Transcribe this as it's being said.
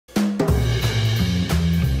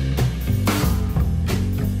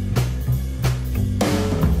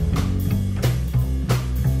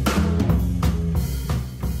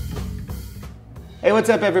Hey, what's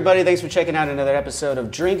up, everybody? Thanks for checking out another episode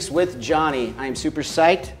of Drinks with Johnny. I am super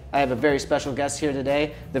psyched. I have a very special guest here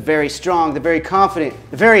today. The very strong, the very confident,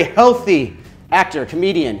 the very healthy actor,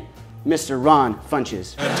 comedian, Mr. Ron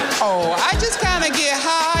Funches. Oh, I just kind of get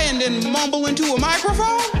high and then mumble into a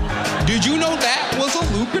microphone? Did you know that was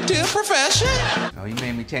a lucrative profession? Oh, you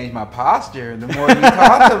made me change my posture the more you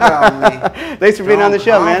talked about me. Thanks for being on the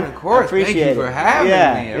show, man. Of course. Appreciate Thank you for having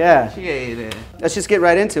me. I appreciate it. Let's just get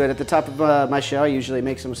right into it. At the top of my show, I usually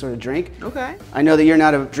make some sort of drink. Okay. I know that you're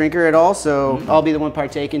not a drinker at all, so I'll be the one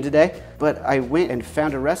partaking today. But I went and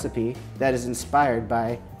found a recipe that is inspired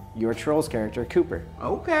by your Trolls character, Cooper.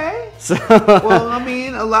 Okay. So well, I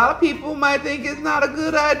mean, a lot of people might think it's not a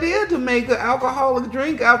good idea to make an alcoholic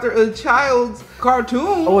drink after a child's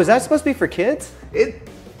cartoon. Oh, is that supposed to be for kids? You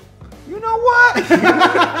know what?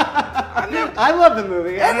 I love the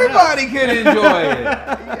movie. Everybody can enjoy it.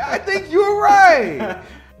 I think you're right.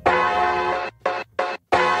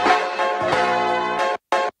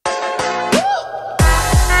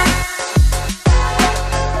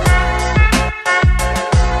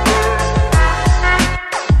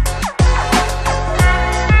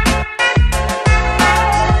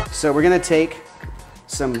 So we're gonna take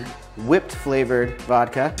some whipped flavored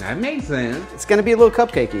vodka. That makes sense. It's gonna be a little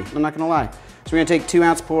cupcakey, I'm not gonna lie. So we're gonna take 2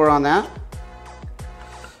 ounce pour on that.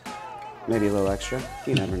 Maybe a little extra,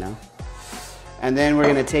 you never know. And then we're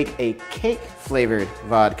gonna take a cake flavored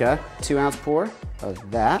vodka, 2 ounce pour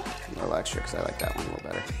of that. A little extra, because I like that one a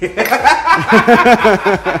little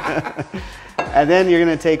better. And then you're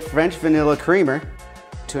gonna take French vanilla creamer,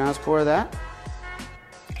 2 ounce pour of that.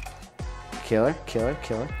 Killer, killer,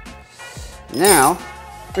 killer. Now,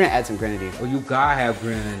 we're gonna add some grenadine. Oh, you gotta have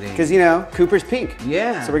grenadine. Because, you know, Cooper's pink.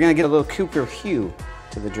 Yeah. So we're gonna get a little Cooper hue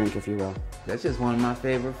to the drink, if you will. That's just one of my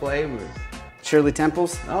favorite flavors. Shirley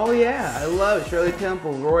Temples? Oh yeah, I love it. Shirley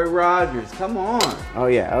Temple, Roy Rogers, come on. Oh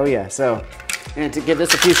yeah, oh yeah. So, and to give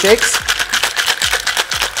this a few shakes.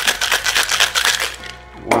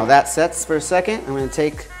 While that sets for a second, I'm gonna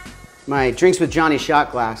take my Drinks with Johnny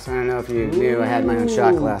shot glass. I don't know if you knew I had my own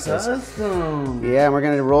shot glasses. Custom. Yeah, and we're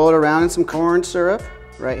gonna roll it around in some corn syrup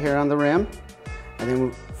right here on the rim. And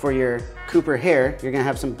then for your Cooper hair, you're gonna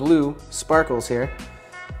have some blue sparkles here.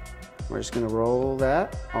 We're just gonna roll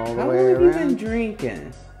that all the way around. How long have you been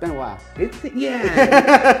drinking? Been a while.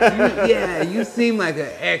 Yeah, you seem like an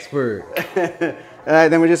expert.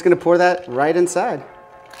 Then we're just gonna pour that right inside.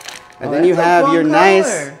 And Oh, then you that's a have fun your color.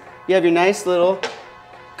 nice little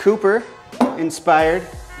Cooper inspired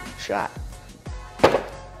shot.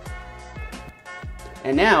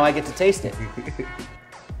 And now I get to taste it.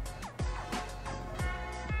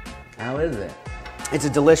 How is it? It's a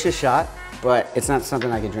delicious shot, but it's not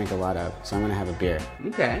something I can drink a lot of, so I'm gonna have a beer.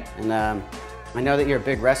 Okay. And I know that you're a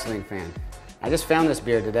big wrestling fan. I just found this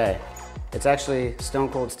beer today. It's actually Stone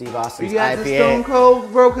Cold Steve Austin's You got IPA. the Stone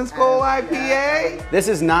Cold Broken Skull IPA? This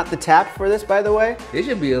is not the tap for this, by the way. It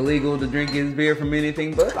should be illegal to drink his beer from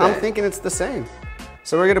anything but I'm that. thinking it's the same.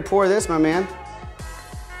 So we're gonna pour this, my man.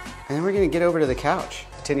 And then we're gonna get over to the couch,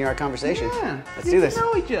 continue our conversation. Yeah, Let's do this. Get to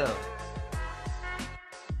know each other.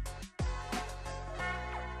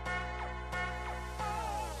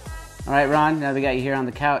 All right, Ron, now we got you here on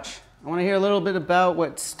the couch. I wanna hear a little bit about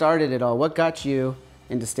what started it all. What got you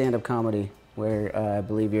into stand-up comedy, where I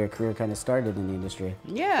believe your career kind of started in the industry?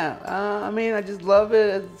 Yeah, I mean, I just love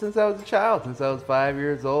it since I was a child, since I was 5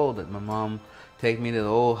 years old. My mom take me to the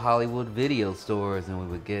old Hollywood video stores and we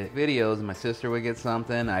would get videos, and my sister would get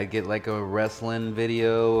something. I'd get like a wrestling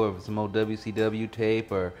video or some old WCW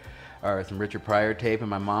tape or some Richard Pryor tape, and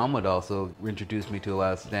my mom would also introduce me to a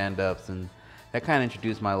lot of stand-ups, and that kind of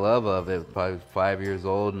introduced my love of it. Probably 5 years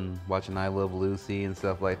old and watching I Love Lucy and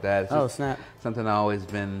stuff like that. It's Oh, just snap. something I've always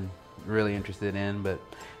been really interested in, but it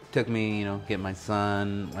took me, you know, get my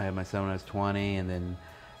son. I had my son when I was 20, and then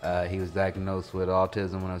he was diagnosed with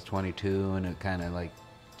autism when I was 22, and it kind of like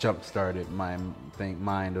jump-started my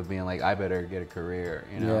mind of being like, I better get a career,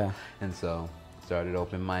 you know? Yeah. And so started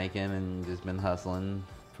open micing and just been hustling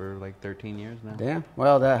for like 13 years now. Yeah,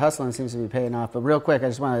 well, that hustling seems to be paying off. But real quick, I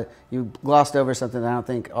just want to, you glossed over something that I don't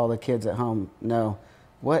think all the kids at home know.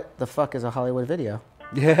 What the fuck is a Hollywood video?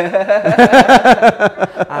 A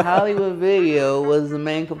Hollywood Video was the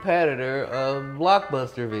main competitor of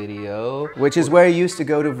Blockbuster Video, Which is where you used to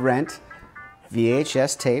go to rent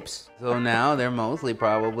VHS tapes. so now they're mostly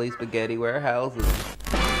probably spaghetti warehouses.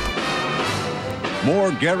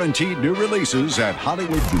 More guaranteed new releases at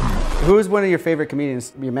Hollywood Video. Who's one of your favorite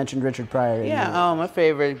comedians? You mentioned Richard Pryor. Yeah, my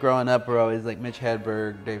favorite growing up were always like Mitch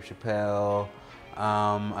Hedberg, Dave Chappelle.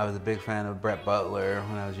 I was a big fan of Brett Butler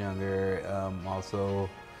when I was younger. Also,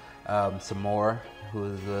 some more, who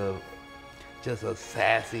was just a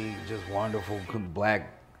sassy, just wonderful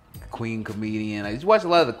black Queen comedian. I just watch a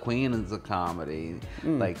lot of the Queens of comedy,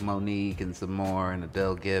 like Monique and some more, and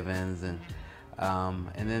Adele Givens, and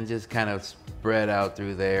then just kind of spread out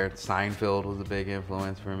through there. Seinfeld was a big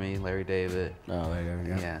influence for me. Larry David. Oh, Larry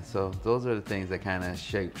David. Yeah. So those are the things that kind of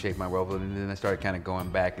shaped my world. And then I started kind of going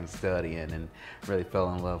back and studying, and really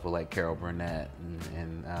fell in love with like Carol Burnett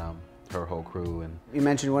and her whole crew. And you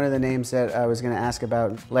mentioned one of the names that I was going to ask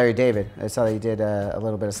about, Larry David. I saw that you did a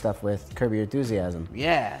little bit of stuff with Curb Your Enthusiasm.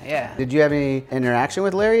 Yeah. Did you have any interaction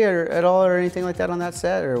with Larry at all or anything like that on that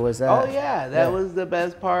set, or was that? Oh yeah, that was the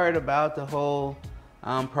best part about the whole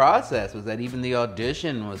process, was that even the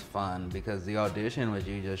audition was fun, because the audition was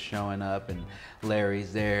you just showing up and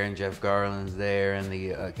Larry's there and Jeff Garland's there and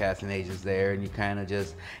the casting agent's there, and you kind of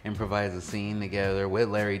just improvise a scene together with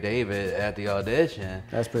Larry David at the audition.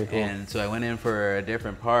 That's pretty cool. And so I went in for a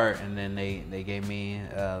different part, and then they gave me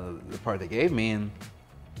the part they gave me, and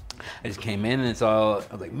I just came in and it's all,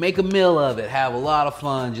 I was like, make a meal of it, have a lot of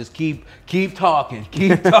fun, just keep talking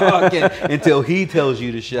until he tells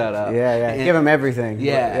you to shut up. Yeah. And give him everything.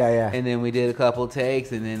 Yeah. And then we did a couple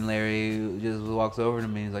takes, and then Larry just walks over to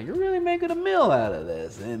me and he's like, you're really making a meal out of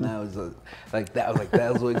this. And I was like, that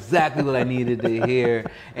was exactly what I needed to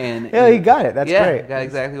hear. And yeah, you got it. That's great. Got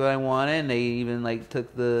exactly what I wanted. And they even like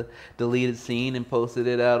took the deleted scene and posted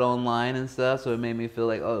it out online and stuff. So it made me feel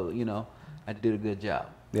like, oh, you know, I did a good job.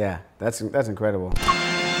 Yeah, that's incredible.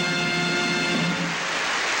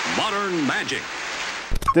 Modern Magic.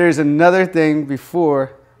 There's another thing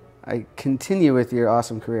before I continue with your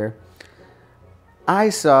awesome career. I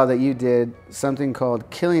saw that you did something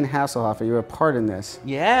called Killing Hasselhoff. You were a part in this.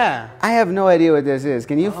 Yeah. I have no idea what this is.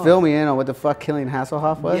 Can you fill me in on what the fuck Killing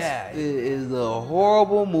Hasselhoff was? Yeah, it is a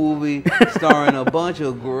horrible movie starring a bunch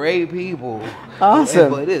of great people.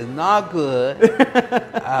 Awesome. But it is not good.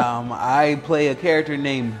 I play a character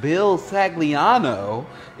named Bill Sagliano,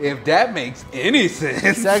 if that makes any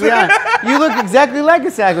sense. Sagliano. You look exactly like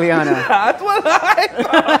a Sagliano. That's what I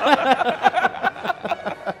thought.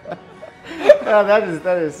 Oh, that is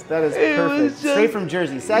perfect. Straight from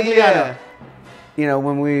Jersey, Sagliano. Yeah. You know,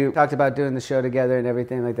 when we talked about doing the show together and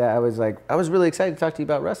everything like that, I was really excited to talk to you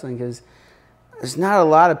about wrestling, because there's not a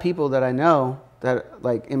lot of people that I know that,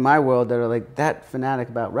 like, in my world, that are like that fanatic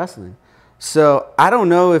about wrestling. So I don't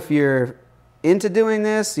know if you're into doing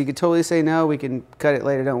this. You could totally say no. We can cut it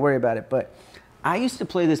later. Don't worry about it. But I used to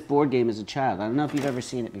play this board game as a child. I don't know if you've ever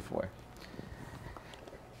seen it before.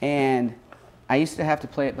 And I used to have to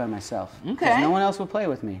play it by myself. Okay. Because no one else would play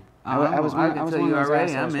with me. I was one of those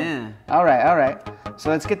already. assholes. I'm in. All right. So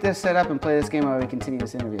let's get this set up and play this game while we continue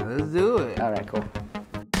this interview. Let's do it. All right, cool.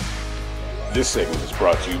 This segment is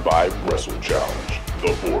brought to you by Wrestle Challenge,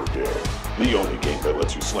 the board game. The only game that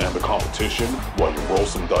lets you slam the competition while you roll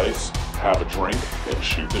some dice, have a drink, and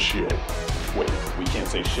shoot the shit. Wait, we can't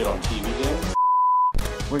say shit on TV then?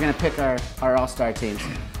 We're going to pick our all-star teams.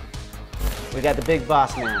 We got the Big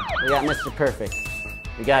Boss Man. We got Mr. Perfect.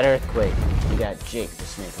 We got Earthquake. We got Jake the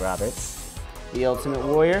Snake Roberts. The Ultimate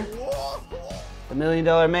Warrior. The $1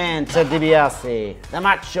 Million Man, Ted DiBiase. The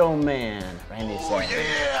Macho Man, Randy Savage.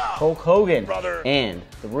 Hulk Hogan. And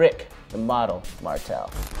the Rick, the Model, Martel.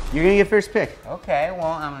 You're going to get first pick. Okay,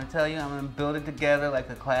 well, I'm going to tell you, I'm going to build it together like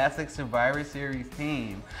a classic Survivor Series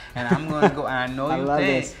team. And I'm going to go, and I know you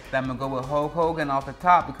think that I'm going to go with Hulk Hogan off the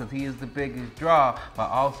top because he is the biggest draw, but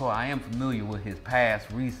also I am familiar with his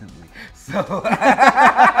past recently. So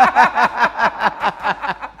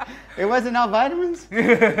it wasn't all vitamins? So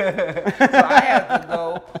I have to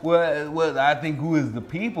go with I think who is the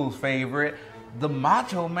people's favorite, the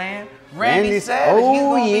Macho Man, Randy Savage. He's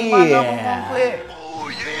going to be my number one pick. Oh,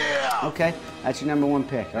 yeah! Okay, that's your number one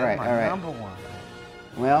pick. All right. Number one.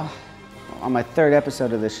 Well, on my third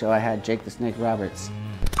episode of this show, I had Jake the Snake Roberts.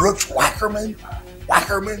 Brooks Wackerman?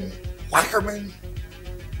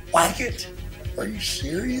 Wackett? Are you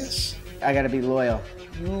serious? I gotta be loyal.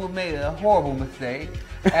 You made a horrible mistake,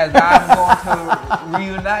 as I'm going to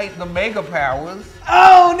reunite the Mega Powers.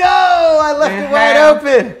 Oh no! I left it wide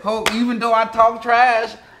open! Even though I talk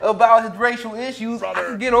trash about his racial issues, I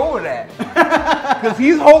can get over that. Because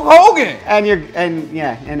he's Hulk Hogan. And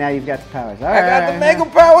now you've got the powers. All right, I got the Mega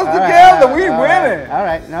Powers together. We winning. All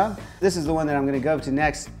right, no. This is the one that I'm going to go to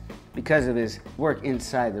next because of his work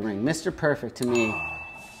inside the ring. Mr. Perfect, to me,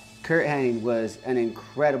 Kurt Hennig was an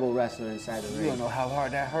incredible wrestler inside the ring. You don't know how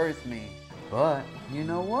hard that hurts me. But you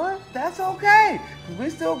know what? That's okay. We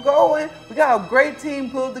still going. We got a great team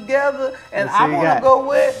put together, and I want to go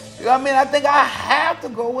with. I mean, I think I have to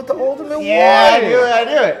go with the Ultimate Warrior. Yeah, I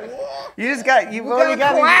do it. You've already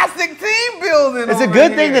got classic team building. It's a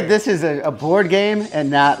good thing that this is a board game and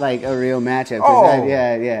not like a real matchup. Oh,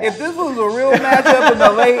 yeah. If this was a real matchup in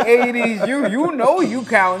the late 80s, you know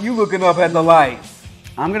you looking up at the lights.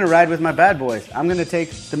 I'm gonna ride with my bad boys. I'm gonna take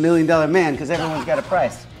the $1 Million Man because everyone's got a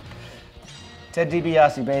price. Ted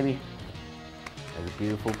DiBiase, baby. That's a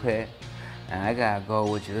beautiful pick. And I gotta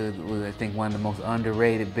go with I think one of the most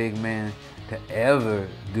underrated big men to ever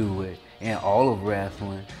do it in all of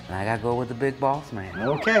wrestling. And I gotta go with the Big Boss Man.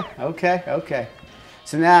 Okay.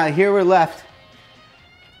 So now here we're left.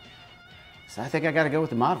 So I think I gotta go with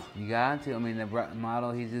the model. You got to. I mean, the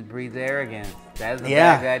model, he just breathes arrogance. That's the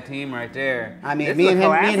bad guy team right there. I mean, This me is and a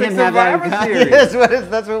him classic have that in Survivor common. Series.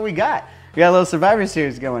 That's what we got. We got a little Survivor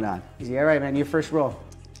Series going on. Easy. All right, man. Your first roll.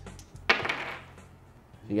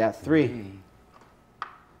 You got 3.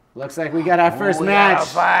 Looks like we got our first match.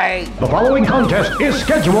 Fight. The following contest is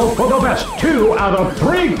scheduled for the best 2 out of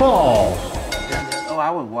 3 falls. Oh, I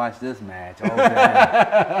would watch this match all day.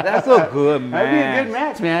 That's a good match. That'd be a good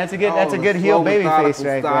match, man. That's a good heel baby face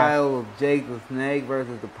right there. Style of Jake the Snake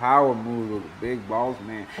versus the power moves of the Big Boss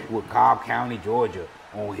Man with Cobb County, Georgia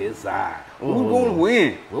on his side. Who's gonna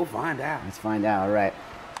win? We'll find out. Let's find out. All right.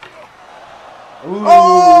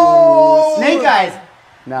 Oh! Snake eyes.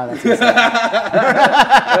 No, that's it.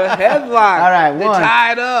 A headlock. All right, They 1,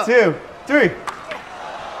 tied up. 2, 3.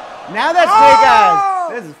 Now that's Snake eyes.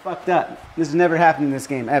 This is fucked up. This has never happened in this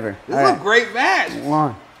game ever. This is a great match.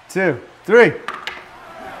 1, 2, 3.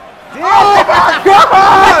 Oh my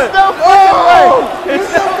God! It's no fucking way.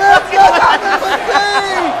 It's the best match I've ever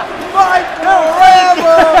seen. Fight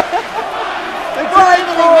forever.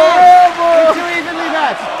 It's too evenly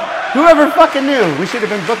matched. Whoever fucking knew, we should have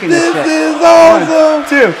been booking this shit. This is awesome. 1,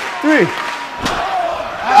 2, 3.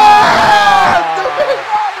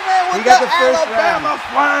 You got the first Alabama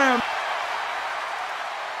Slam.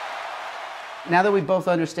 Now that we both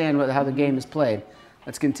understand how the game is played,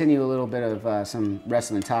 let's continue a little bit of some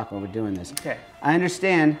wrestling talk while we're doing this. Okay. I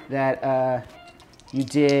understand that you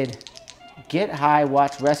did Get High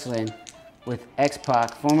Watch Wrestling with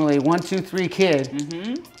X-Pac, formerly 1-2-3 Kid.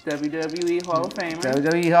 WWE Hall of Famer.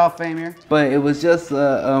 WWE Hall of Famer. But it was just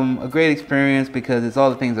a great experience because it's all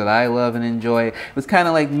the things that I love and enjoy. It was kind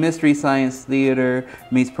of like Mystery Science Theater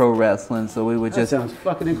meets pro wrestling. So we would That just sounds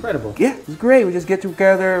fucking incredible. yeah, it was great. We just get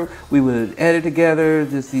together. We would edit together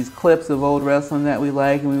just these clips of old wrestling that we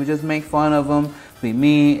like, and we would just make fun of them. Be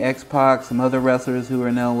me, X-Pac, some other wrestlers who are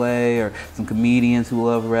in LA, or some comedians who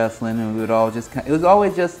love wrestling, and we would all just. It was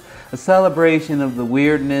always just a celebration of the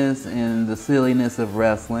weirdness and the silliness of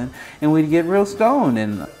wrestling, and we'd get real stoned.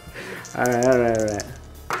 And All right.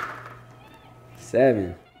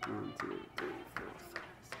 7. 1, 2, 3, 4, 5.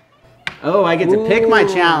 Oh, I get to pick my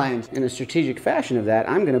challenge. In a strategic fashion of that,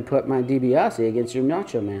 I'm going to put my DiBiase against your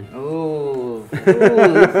Nacho Man. ooh, this is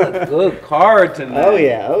a good card tonight. Oh,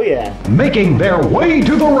 yeah. Making their way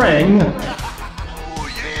to the ring,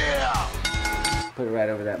 Put it right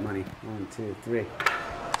over that money. 1, 2, 3.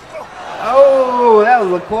 Oh, that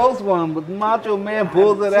was a close one, but Macho Man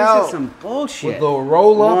pulls it out. This is some bullshit. With the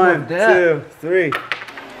roll up 1, of death. 2, 3. All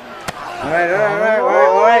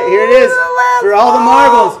right. Here it is. For all the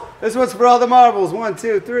marbles. This one's for all the marbles. 1,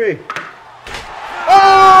 2, 3.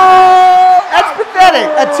 Oh! That's pathetic.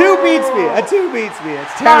 A 2 beats me.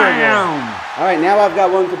 It's terrible. All right, now I've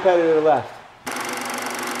got one competitor left.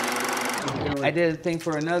 I did a thing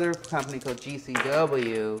for another company called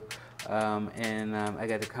GCW, and I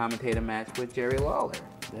got to commentate a match with Jerry Lawler.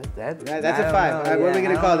 That's a 5. All right, what are we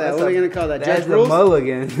going to call that? What are we going to call that? That's Judge the rules?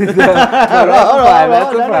 mulligan. Hold on.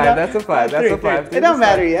 That's a 5. It don't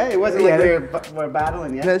matter yet. It wasn't like we're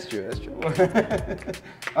battling yet. That's true.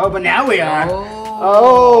 Oh, but now we are.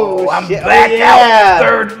 Oh, I'm shit. back yeah. out.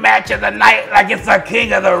 Third match of the night like it's the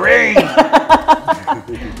King of the Ring.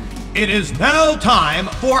 It is now time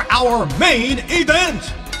for our main event.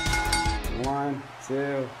 1,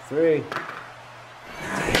 2, 3.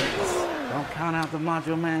 Don't count out the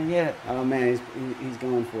Macho Man yet. Oh man, he's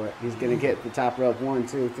going for it. He's gonna get the top rope. 1,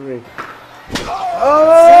 2, 3.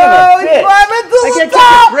 Oh, he's climbing to the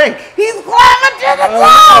top. He's climbing to the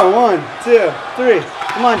top. 1, 2, 3.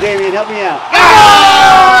 Come on, Damien, help me out.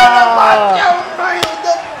 Macho Man,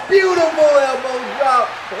 the beautiful elbow drop.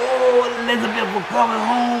 Oh, Elizabeth, we're coming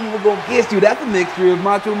home. We're gonna kiss you. That's a mixture of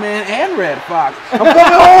Macho Man and Red Fox. I'm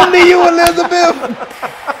coming home to you, Elizabeth.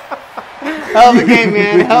 Hell of a game,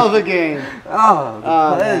 man. Hell of a game. Oh,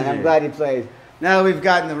 Man, I'm glad you played. Now we've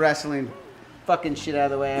gotten the wrestling fucking shit out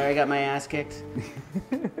of the way. I got my ass kicked.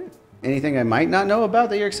 Anything I might not know about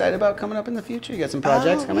that you're excited about coming up in the future? You got some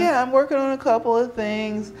projects coming? Yeah, I'm working on a couple of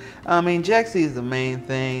things. I mean, Jexy is the main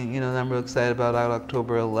thing, that I'm real excited about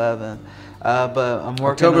October 11th. But I'm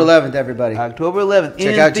working October 11th, everybody. October 11th.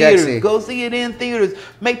 Check in out theaters. Jexy. Go see it in theaters.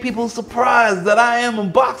 Make people surprised that I am a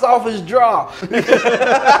box office draw.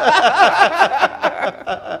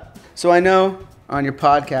 So I know on your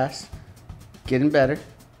podcast, Getting Better,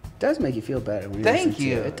 does make you feel better when you Thank listen to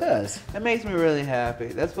you. it. It does. That makes me really happy.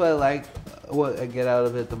 That's what I like, what I get out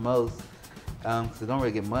of it the most. Because I don't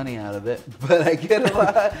really get money out of it, but I get a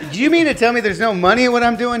lot. Do you mean to tell me there's no money in what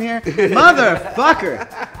I'm doing here? Motherfucker!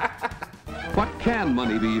 What can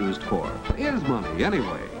money be used for? What is money,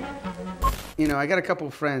 anyway? I got a couple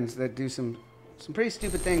of friends that do some pretty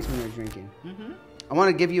stupid things when they're drinking. I want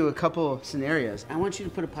to give you a couple of scenarios. I want you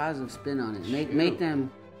to put a positive spin on it. Make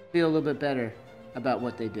them feel a little bit better about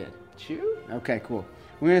what they did. Shoot. Okay, cool.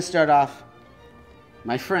 We're going to start off.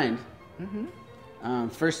 My friend,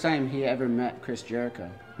 first time he ever met Chris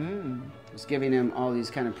Jericho, was giving him all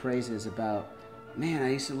these kind of praises about, man,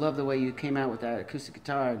 I used to love the way you came out with that acoustic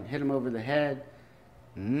guitar and hit him over the head.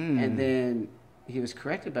 And then he was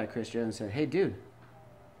corrected by Chris Jericho and said, hey, dude,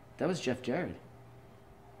 that was Jeff Jarrett.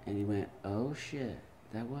 And he went, oh, shit,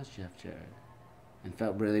 that was Jeff Jarrett. And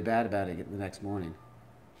felt really bad about it the next morning.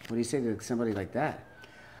 What do you say to somebody like that?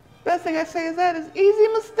 Best thing I say is that is easy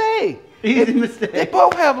mistake. Easy mistake. They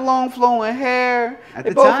both have long flowing hair. At They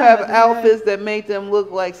the both time, have at the outfits that make them look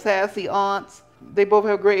like sassy aunts. They both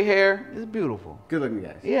have great hair. It's beautiful. Good looking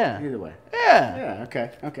guys. Yeah. Either way. Yeah. Yeah,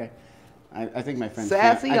 okay. I think my friend's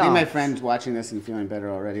Sassy I think my aunts. friend's watching this and feeling better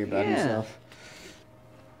already about Yeah. himself.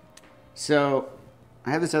 So, I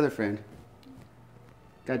have this other friend.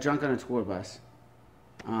 Got drunk on a tour bus.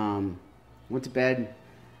 Went to bed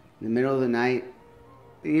in the middle of the night.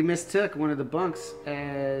 He mistook one of the bunks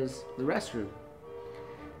as the restroom.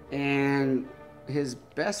 And his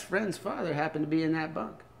best friend's father happened to be in that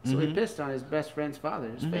bunk. So he pissed on his best friend's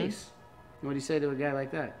father's face. What do you say to a guy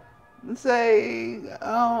like that? And say,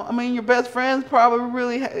 your best friend's probably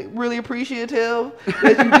really appreciative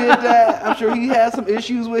that you did that. I'm sure he had some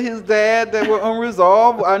issues with his dad that were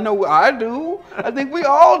unresolved. I know I do. I think we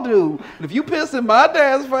all do. If you pissed in my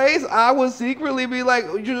dad's face, I would secretly be like,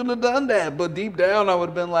 you shouldn't have done that. But deep down, I would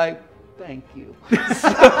have been like, thank you.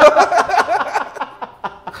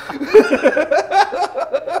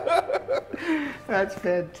 That's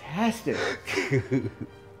fantastic.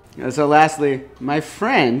 So lastly, my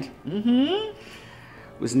friend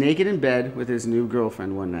was naked in bed with his new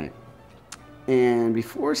girlfriend one night. And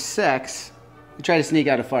before sex, he tried to sneak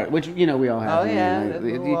out a fart, which, we all have. Oh, yeah.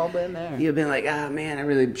 We've all been there. You've been like, man, I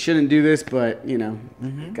really shouldn't do this, but,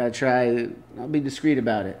 gotta try. I'll be discreet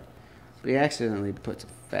about it. But he accidentally puts a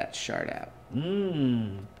fat shard out.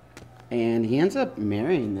 And he ends up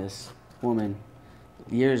marrying this woman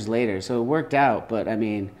years later. So it worked out, but,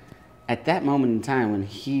 at that moment in time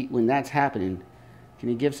when that's happening, can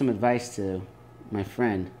you give some advice to my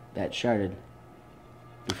friend that sharded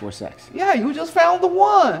before sex? Yeah, you just found the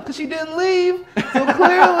one because she didn't leave. So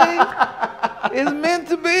clearly, it's meant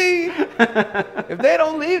to be. If they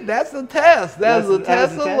don't leave, that's a test. That's a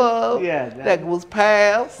test of love. Yeah, that was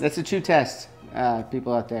passed. That's a true test,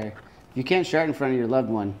 people out there. If you can't shart in front of your loved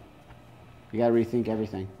one, you got to rethink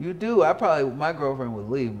everything. You do. My girlfriend would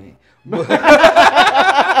leave me.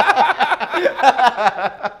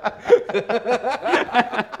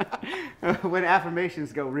 When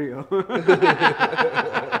affirmations go real. All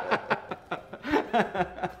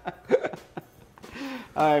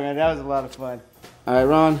right, man, that was a lot of fun. All right,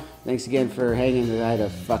 Ron, thanks again for hanging. I had a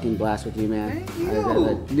fucking blast with you, man. Thank you. I had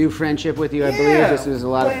a new friendship with you, I believe. This was a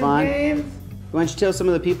lot of fun. Games. Why don't you tell some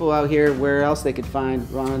of the people out here where else they could find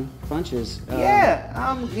Ron Funches?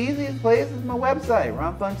 Easiest place is my website,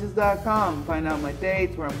 ronfunches.com. Find out my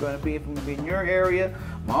dates, where I'm going to be, if I'm going to be in your area.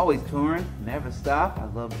 I'm always touring, never stop. I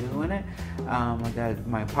love doing it. I got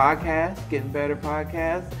my podcast, Getting Better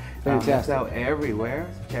Podcast. Fantastic. It's out everywhere,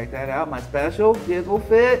 so check that out. My special, Giggle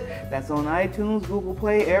Fit, that's on iTunes, Google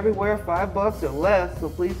Play, everywhere, $5 or less, so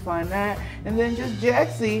please find that. And then just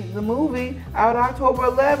Jexy, the movie, out October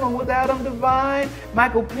 11 with Adam Devine,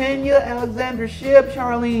 Michael Pena, Alexander Shipp,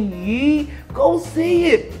 Charlene Yee. Go see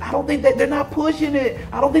it. I don't think that they're not pushing it.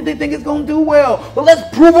 I don't think they think it's going to do well, but let's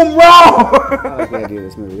prove them wrong. I like the idea of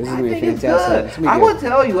this movie. This is going to be fantastic. I would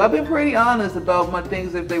tell you, I've been pretty honest about my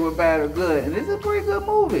things if they were bad or good, and this is a pretty good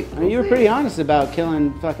movie. You were pretty honest about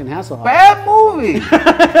killing fucking Hasselhoff. Bad movie.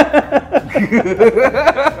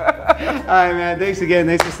 right, man. Thanks again.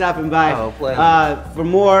 Thanks for stopping by. Oh, pleasure. For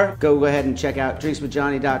more, go ahead and check out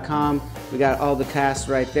drinkswithjohnny.com. We got all the casts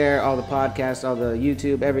right there, all the podcasts, all the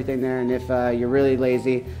YouTube, everything there. And if you're really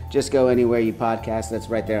lazy, just go anywhere you podcast. That's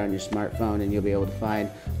right there on your smartphone, and you'll be able to find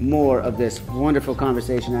more of this wonderful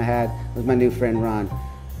conversation I had with my new friend Ron.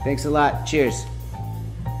 Thanks a lot. Cheers.